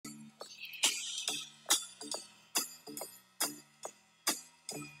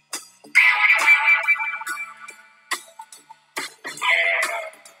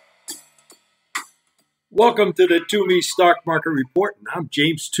Welcome to the Twomey Stock Market Report, and I'm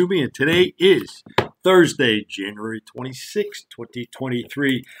James Twomey, and today is Thursday, January 26,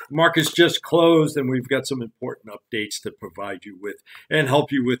 2023. The market's just closed, and we've got some important updates to provide you with and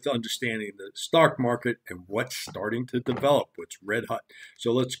help you with understanding the stock market and what's starting to develop, what's red hot.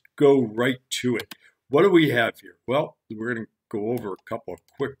 So let's go right to it. What do we have here? Well, we're going to go over a couple of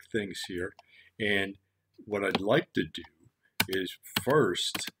quick things here, and what I'd like to do is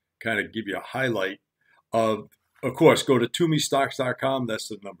first kind of give you a highlight of course, go to TwomeyStocks.com. That's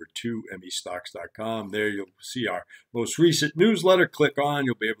the number 2, MEstocks.com. There you'll see our most recent newsletter. Click on,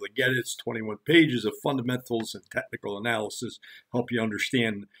 you'll be able to get it. It's 21 pages of fundamentals and technical analysis, help you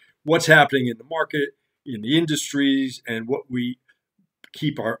understand what's happening in the market, in the industries, and what we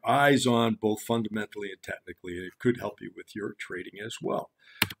keep our eyes on, both fundamentally and technically. It could help you with your trading as well.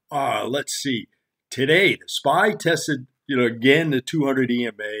 Let's see. Today, the SPY tested again, the 200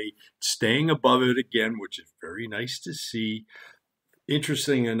 EMA, staying above it again, which is very nice to see.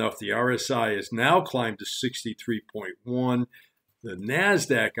 Interesting enough, the RSI has now climbed to 63.1. The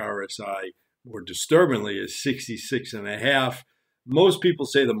Nasdaq RSI, more disturbingly, is 66.5. Most people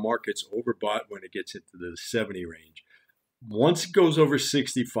say the market's overbought when it gets into the 70 range. Once it goes over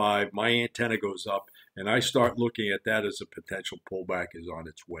 65, my antenna goes up, and I start looking at that as a potential pullback is on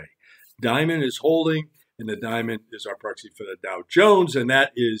its way. Diamond is holding. And the diamond is our proxy for the Dow Jones, and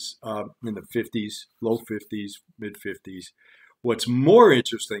that is in the 50s, low 50s, mid 50s. What's more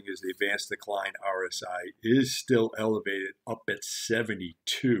interesting is the advanced decline RSI is still elevated up at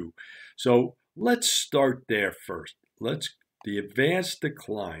 72. So let's start there first. The advanced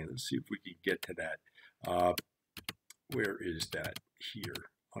decline. Let's see if we can get to that. Where is that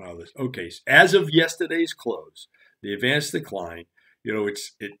here on our list? Okay, so as of yesterday's close, the advanced decline.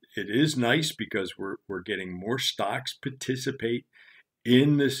 It is nice because we're getting more stocks participate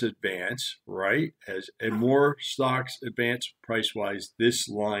in this advance, right? And more stocks advance price-wise, this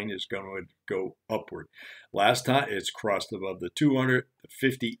line is going to go upward. Last time it's crossed above the 200, the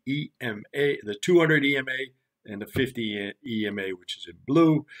 50 EMA, the 200 EMA, and the 50 EMA, which is in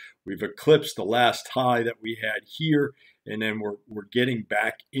blue. We've eclipsed the last high that we had here, and then we're getting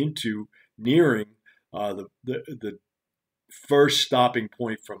back into nearing the first stopping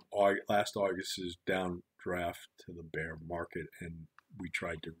point from last August's downdraft to the bear market, and we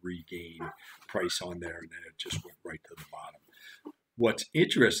tried to regain price on there, and then it just went right to the bottom. What's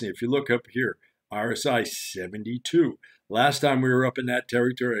interesting, if you look up here, RSI 72. Last time we were up in that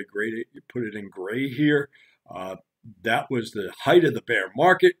territory, I put it in gray here. That was the height of the bear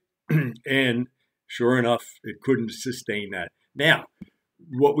market, and sure enough, it couldn't sustain that. Now,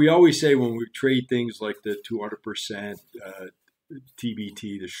 what we always say when we trade things like the 200%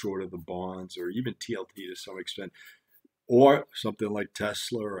 TBT, the short of the bonds, or even TLT to some extent, or something like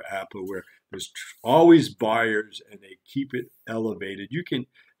Tesla or Apple, where there's always buyers and they keep it elevated.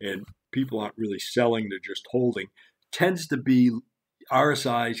 And people aren't really selling, they're just holding. Tends to be,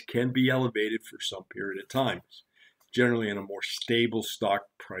 RSIs can be elevated for some period of time, generally in a more stable stock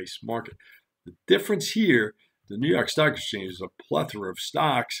price market. The difference here, the New York Stock Exchange is a plethora of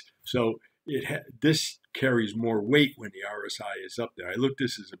stocks, so this carries more weight when the RSI is up there. I look at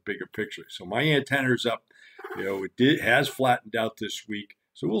this as a bigger picture. So my antenna's up. It has flattened out this week,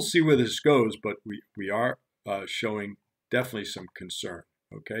 so we'll see where this goes, but we are showing definitely some concern,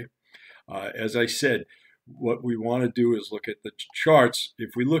 okay? As I said, what we want to do is look at the charts.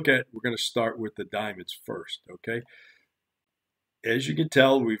 If we look at, we're going to start with the diamonds first, okay? As you can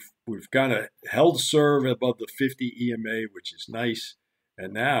tell, we've kind of held serve above the 50 EMA, which is nice.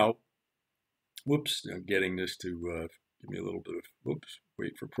 And now, whoops, I'm getting this to give me a little bit of, whoops,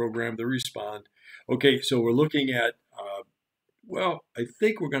 wait for program to respond. Okay, so we're looking at, well, I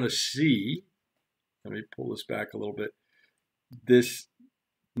think we're going to see, let me pull this back a little bit. This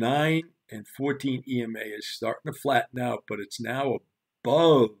 9 and 14 EMA is starting to flatten out, but it's now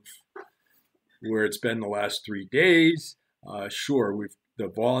above where it's been the last 3 days. Sure, the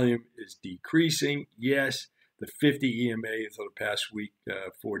volume is decreasing. Yes, the 50 EMA for the past week,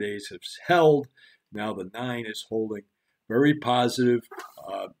 4 days has held. Now the 9 is holding. Very positive.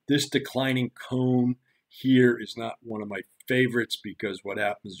 This declining cone here is not one of my favorites because what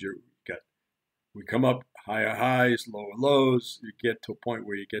happens, we come up higher highs, lower lows. You get to a point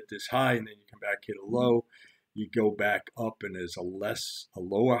where you get this high, and then you come back, hit a low. You go back up, and there's a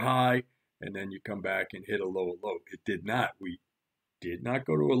lower high. And then you come back and hit a lower low. It did not. We did not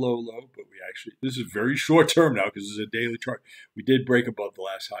go to a low low, but we actually, this is very short term now because this is a daily chart. We did break above the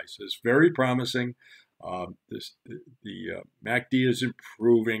last high. So it's very promising. The MACD is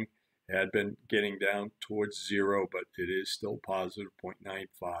improving. It had been getting down towards 0, but it is still positive,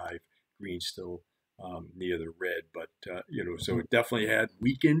 0.95. Green still near the red. But, so it definitely had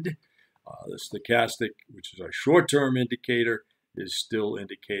weakened. The stochastic, which is our short-term indicator, is still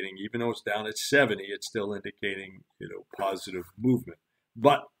indicating, even though it's down at 70, it's still indicating, positive movement.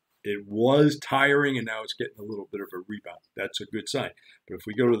 But it was tiring, and now it's getting a little bit of a rebound. That's a good sign. But if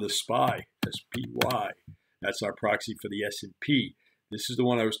we go to the SPY, SPY, that's our proxy for the S&P. This is the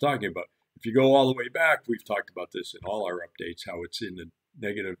one I was talking about. If you go all the way back, we've talked about this in all our updates, how it's in the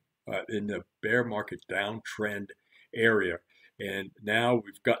negative, in the bear market downtrend area. And now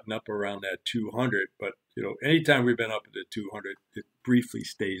we've gotten up around that 200. But, anytime we've been up at the 200, it briefly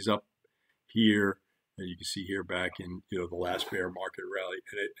stays up here. And you can see here back in, the last bear market rally.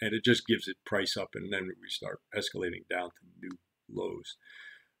 And it just gives it price up. And then we start escalating down to new lows.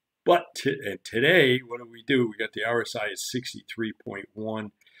 But today, what do? We got the RSI at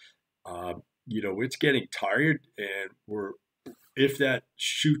 63.1. It's getting tired. And if that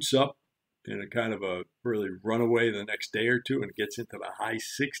shoots up in a kind of a really runaway the next day or two and gets into the high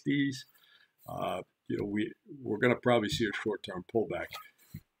 60s, we're going to probably see a short-term pullback.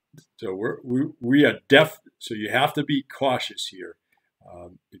 So we are so you have to be cautious here,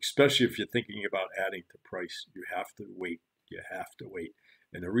 especially if you're thinking about adding to price. You have to wait.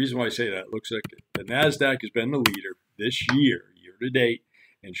 And the reason why I say that, it looks like the Nasdaq has been the leader this year to date.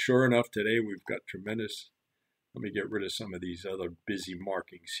 And sure enough, today we've got tremendous. Let me get rid of some of these other busy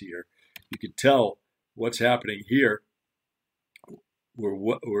markings here. You can tell what's happening here. We're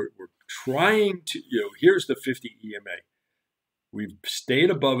trying to, here's the 50 EMA. We've stayed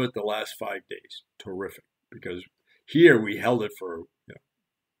above it the last 5 days. Terrific. Because here we held it for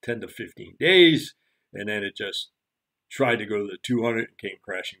 10 to 15 days, and then it just tried to go to the 200 and came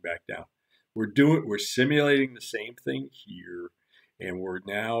crashing back down. We're simulating the same thing here, and we're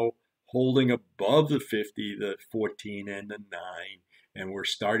now holding above the 50, the 14, and the 9, and we're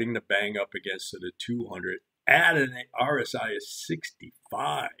starting to bang up against the 200 at an RSI of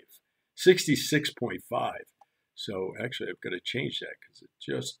 66.5. So actually, I've got to change that because it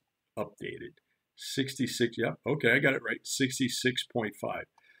just updated. 66, yeah, okay, I got it right, 66.5.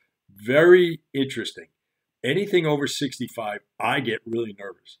 Very interesting. Anything over 65, I get really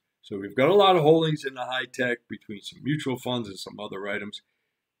nervous. So we've got a lot of holdings in the high tech between some mutual funds and some other items.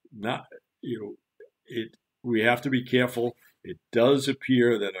 We have to be careful. It does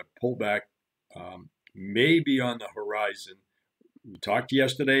appear that a pullback may be on the horizon. We talked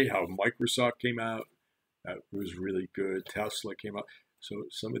yesterday how Microsoft came out. That was really good. Tesla came out. So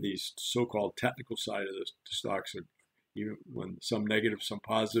some of these so-called technical side of the stocks are, even when some negative, some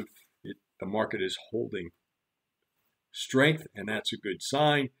positive, the market is holding strength, and that's a good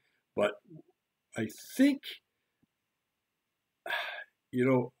sign. But I think,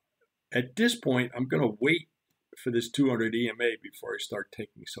 at this point, I'm going to wait for this 200 EMA before I start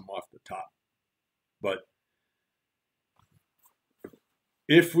taking some off the top. But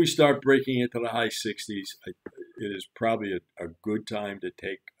if we start breaking into the high 60s, it is probably a good time to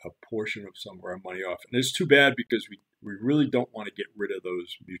take a portion of some of our money off. And it's too bad because we really don't want to get rid of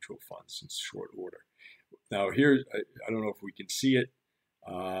those mutual funds in short order. Now, here, I don't know if we can see it.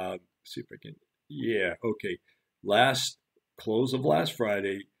 See if I can. Yeah, okay. Close of last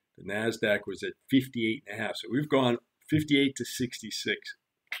Friday, the Nasdaq was at 58.5. So we've gone 58 to 66.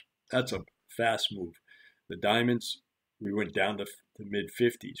 That's a fast move. The diamonds, we went down to the mid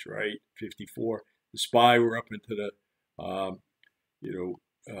 50s, right? 54. The SPY, we're up into the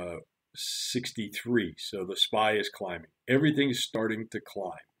 63. So the SPY is climbing. Everything's starting to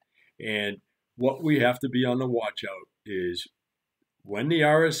climb. And what we have to be on the watch out is when the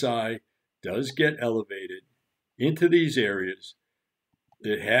RSI does get elevated into these areas,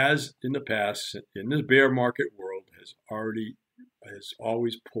 it has in the past, in the bear market world, has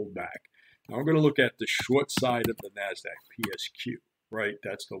always pulled back. Now we're going to look at the short side of the Nasdaq, PSQ, right?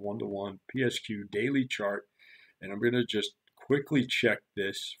 That's the 1-to-1 PSQ daily chart. And I'm going to just quickly check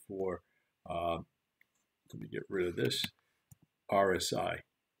this for, let me get rid of this, RSI,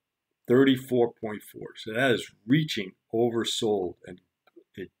 34.4. So that is reaching oversold, and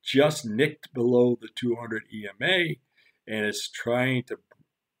it just nicked below the 200 EMA, and it's trying to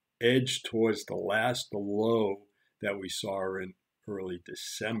edge towards the low that we saw in early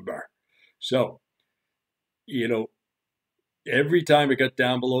December. So, every time it got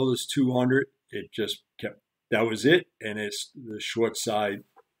down below this 200, it just kept, that was it. And it's the short side,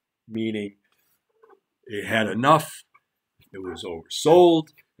 meaning it had enough, it was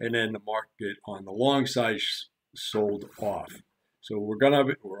oversold, and then the market on the long side sold off. So we're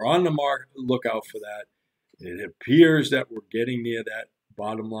on the lookout for that. It appears that we're getting near that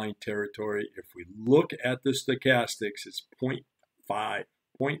bottom line territory. If we look at the stochastics, it's 0.5,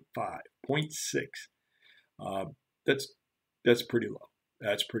 0.6. That's pretty low.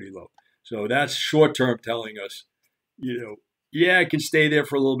 That's pretty low. So that's short term telling us, yeah, it can stay there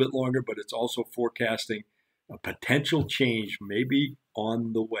for a little bit longer, but it's also forecasting a potential change maybe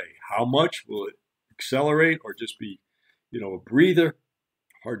on the way. How much will it accelerate or just be, a breather?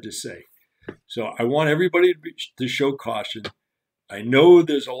 Hard to say. So I want everybody to show caution. I know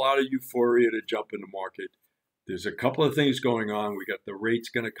there's a lot of euphoria to jump in the market. There's a couple of things going on. We got the rates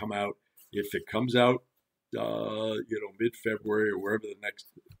going to come out. If it comes out, mid-February or wherever the next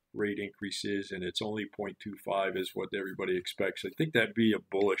rate increase is, and it's only 0.25 is what everybody expects, I think that'd be a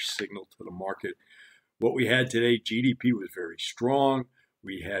bullish signal to the market. What we had today, GDP was very strong.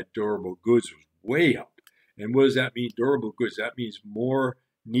 We had durable goods was way up. And what does that mean, durable goods? That means more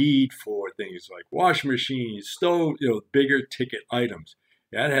need for things like washing machines, stove, bigger ticket items.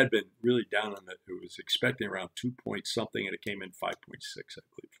 That had been really down on that. It was expecting around 2 point something, and it came in 5.6, I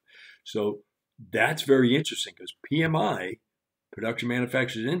believe. So that's very interesting because PMI, Production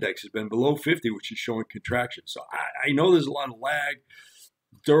Manufacturers Index, has been below 50, which is showing contraction. So I know there's a lot of lag.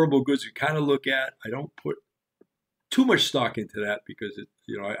 Durable goods you kind of look at. I don't put too much stock into that because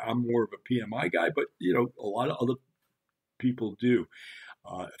I'm more of a PMI guy, but a lot of other people do.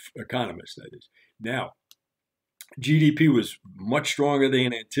 Economists, that is. Now, GDP was much stronger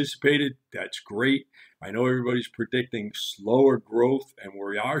than anticipated. That's great. I know everybody's predicting slower growth, and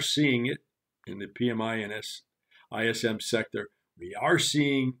we are seeing it in the PMI and ISM sector. We are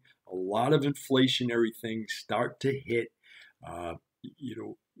seeing a lot of inflationary things start to hit.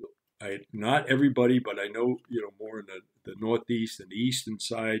 Not everybody, but I know, more in the Northeast and the eastern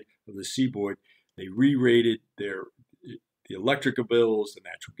side of the seaboard, they re-rated the electrical bills, the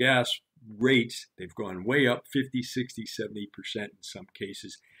natural gas rates. They've gone way up 50, 60, 70% in some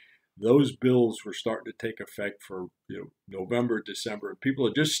cases. Those bills were starting to take effect for November, December, and people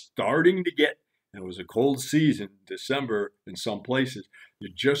are just starting to get, and it was a cold season, December in some places, they're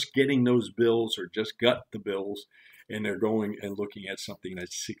just getting those bills or just got the bills, and they're going and looking at something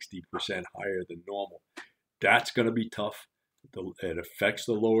that's 60% higher than normal. That's going to be tough. It affects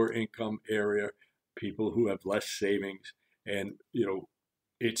the lower income area, people who have less savings, and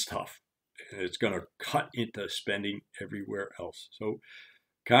it's tough. And it's going to cut into spending everywhere else. So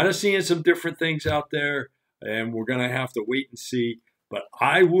kind of seeing some different things out there, and we're going to have to wait and see. But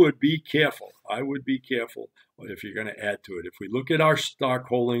I would be careful. I would be careful if you're going to add to it. If we look at our stock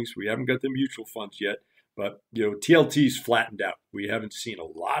holdings, we haven't got the mutual funds yet, but TLT's flattened out. We haven't seen a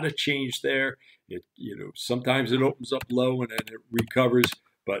lot of change there. Sometimes it opens up low and then it recovers,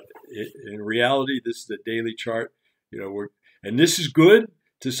 but in reality, this is the daily chart. And this is good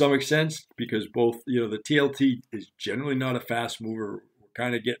to some extent because both the TLT is generally not a fast mover. We're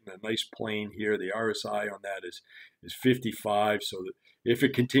kind of getting a nice plane here. The RSI on that is 55. So that if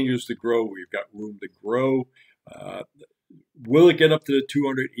it continues to grow, we've got room to grow. Will it get up to the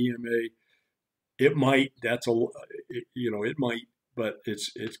 200 EMA? It might. It might. But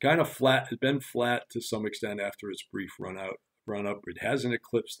it's kind of flat. It's been flat to some extent after its brief run up. It hasn't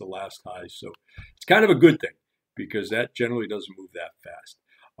eclipsed the last high, so it's kind of a good thing because that generally doesn't move that fast.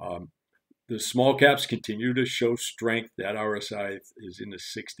 The small caps continue to show strength. That RSI is in the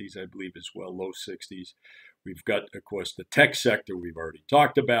 60s, I believe, as well, low 60s. We've got, of course, the tech sector we've already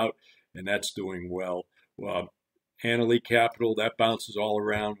talked about, and that's doing well. Annaly Capital, that bounces all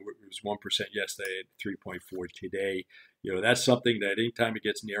around. It was 1% yesterday, 3.4 today. That's something that anytime it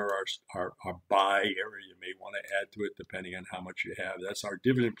gets near our buy area, you may want to add to it depending on how much you have. That's our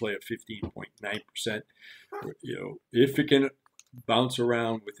dividend play of 15.9%. If it can bounce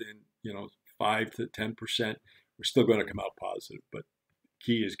around within 5 to 10%, we're still going to come out positive. But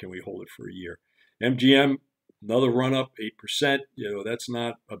key is, can we hold it for a year? MGM, another run up, 8%. That's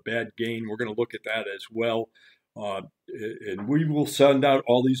not a bad gain. We're going to look at that as well. And we will send out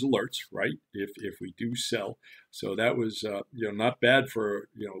all these alerts, right, if we do sell. So that was not bad for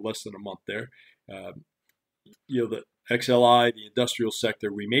less than a month there. The XLI, the industrial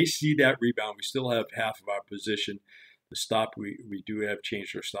sector, we may see that rebound. We still have half of our position. The stop, we do have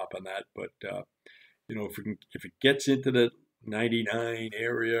changed our stop on that, but if it gets into the 99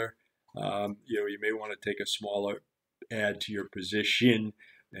 area, you may want to take a smaller add to your position.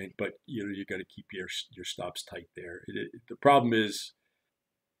 But you got to keep your stops tight there. The problem is,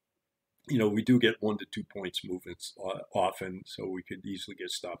 we do get 1 to 2 points movements often, so we could easily get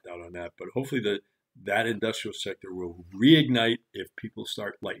stopped out on that. But hopefully that industrial sector will reignite if people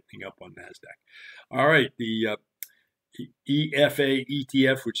start lightening up on Nasdaq. All right, the EFA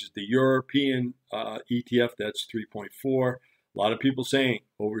ETF, which is the European ETF, that's 3.4. A lot of people saying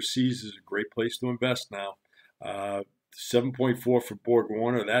overseas is a great place to invest now. 7.4 for Borg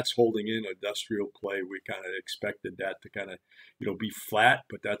Warner. That's holding in industrial play. We kind of expected that to kind of, be flat,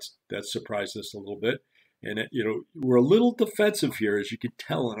 but that surprised us a little bit. And we're a little defensive here, as you can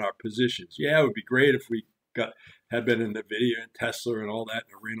tell in our positions. Yeah, it would be great if we had been in NVIDIA and Tesla and all that,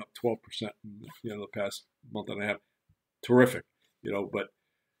 and it ran up 12% in the past month and a half. Terrific, but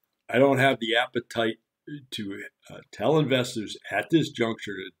I don't have the appetite to tell investors at this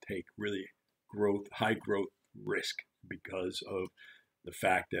juncture to take really high growth risk, because of the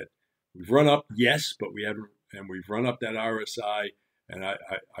fact that we've run up, yes, but we haven't, and we've run up that RSI, and I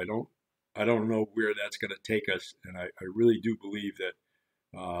don't know where that's going to take us, and I really do believe that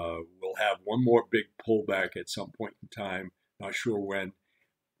we'll have one more big pullback at some point in time, not sure when,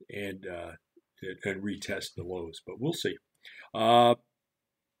 and retest the lows, but we'll see.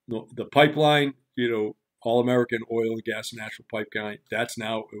 The pipeline, All American Oil, Gas, and Natural Pipeline, that's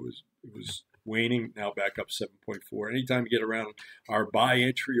now, it was waning, now back up 7.4. Anytime you get around our buy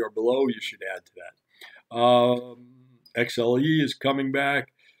entry or below, you should add to that. XLE is coming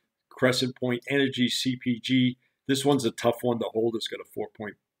back. Crescent Point Energy, CPG. This one's a tough one to hold. It's got a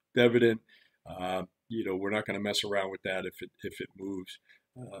 4-point dividend. We're not going to mess around with that if it moves.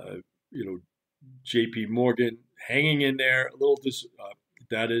 JP Morgan hanging in there a little.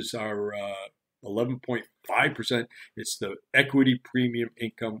 That is our 11.5%. It's the equity premium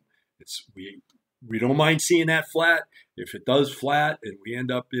income. We don't mind seeing that flat. If it does flat and we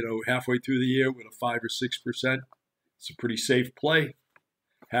end up halfway through the year with a 5 or 6%, it's a pretty safe play.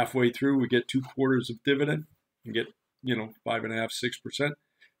 Halfway through, we get 2 quarters of dividend and get 5.5, 6%,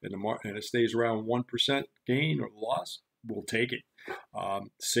 and it stays around 1% gain or loss. We'll take it.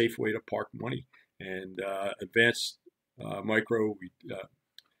 Safe way to park money. And Advanced Micro,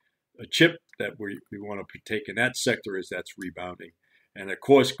 a chip that we want to partake in that sector that's rebounding. And of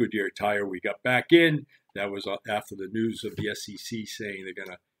course, Goodyear Tire, we got back in. That was after the news of the SEC saying they're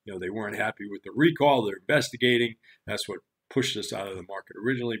gonna, they weren't happy with the recall. They're investigating. That's what pushed us out of the market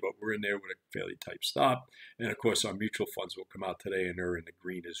originally, but we're in there with a fairly tight stop. And of course, our mutual funds will come out today, and they're in the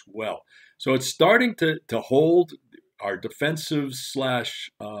green as well. So it's starting to hold our defensive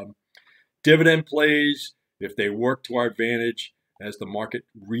 / dividend plays. If they work to our advantage as the market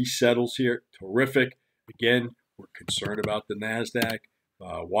resettles here, terrific. Again, we're concerned about the Nasdaq.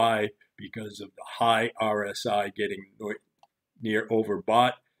 Why? Because of the high RSI getting near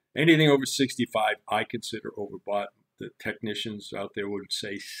overbought. Anything over 65, I consider overbought. The technicians out there would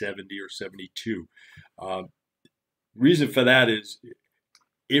say 70 or 72. Reason for that is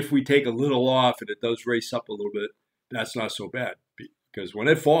if we take a little off and it does race up a little bit, that's not so bad, because when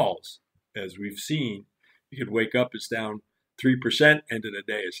it falls, as we've seen, you could wake up, it's down 3%, end of the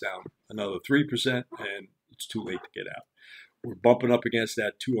day it's down another 3%, and it's too late to get out. We're bumping up against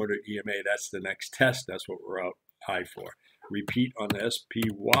that 200 EMA. That's the next test. That's what we're out high for. Repeat on the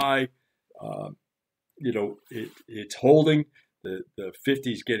SPY. It's holding. The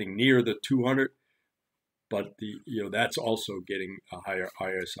 50 is getting near the 200, but that's also getting a higher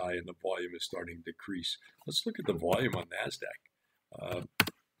RSI, and the volume is starting to decrease. Let's look at the volume on Nasdaq.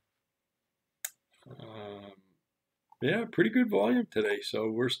 Yeah, pretty good volume today. So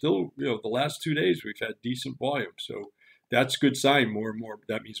we're still, the last 2 days we've had decent volume. So that's a good sign. More and more,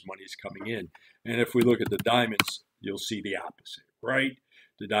 that means money is coming in. And if we look at the diamonds, you'll see the opposite, right?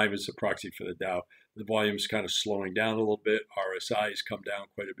 The diamond's a proxy for the Dow. The volume's kind of slowing down a little bit. RSI has come down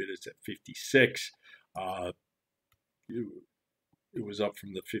quite a bit. It's at 56. It was up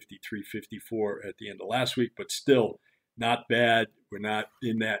from the 53, 54 at the end of last week, but still not bad. We're not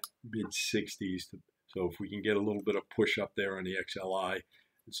in that mid-60s. So if we can get a little bit of push up there on the XLI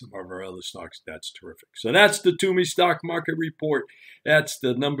and some of our other stocks, that's terrific. So that's the Twomey Stock Market Report. That's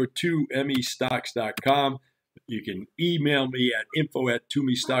the number 2, mestocks.com. You can email me at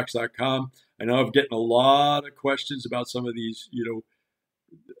info@twomeystocks.com. I know I'm getting a lot of questions about some of these,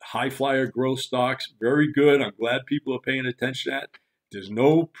 high flyer growth stocks. Very good. I'm glad people are paying attention to that. There's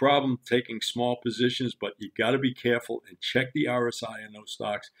no problem taking small positions, but you got to be careful and check the RSI on those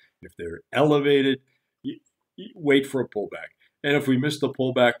stocks. If they're elevated, you wait for a pullback. And if we miss the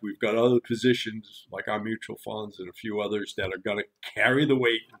pullback, we've got other positions like our mutual funds and a few others that are going to carry the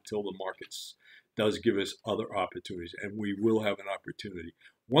weight until the markets does give us other opportunities, and we will have an opportunity.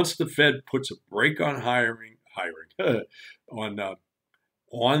 Once the Fed puts a brake on hiring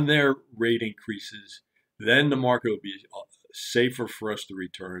on their rate increases, then the market will be safer for us to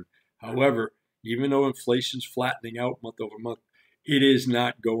return. However, even though inflation's flattening out month over month, it is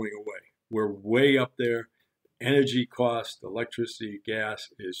not going away. We're way up there. Energy cost, electricity,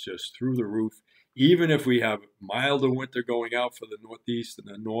 gas is just through the roof. Even if we have milder winter going out for the Northeast and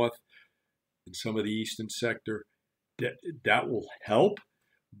the North and some of the Eastern sector, that will help.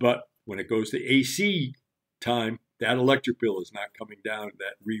 But when it goes to AC time, that electric bill is not coming down.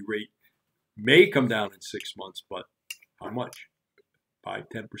 That re-rate may come down in 6 months, but how much?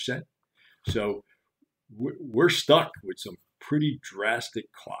 5–10%. So we're stuck with some pretty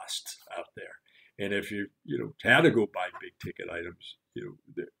drastic costs out there. And if you had to go buy big ticket items,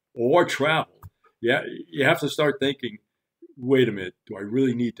 or travel, you have to start thinking, wait a minute, do I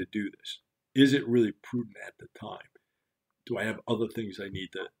really need to do this? Is it really prudent at the time? Do I have other things I need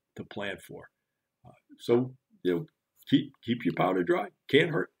to plan for? So keep your powder dry. Can't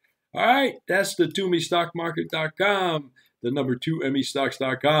hurt. All right, that's the TwomeyStockMarket.com, the number 2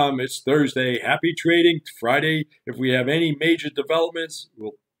 MEStocks.com. It's Thursday. Happy trading. Friday, if we have any major developments,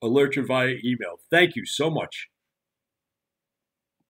 we'll alert you via email. Thank you so much.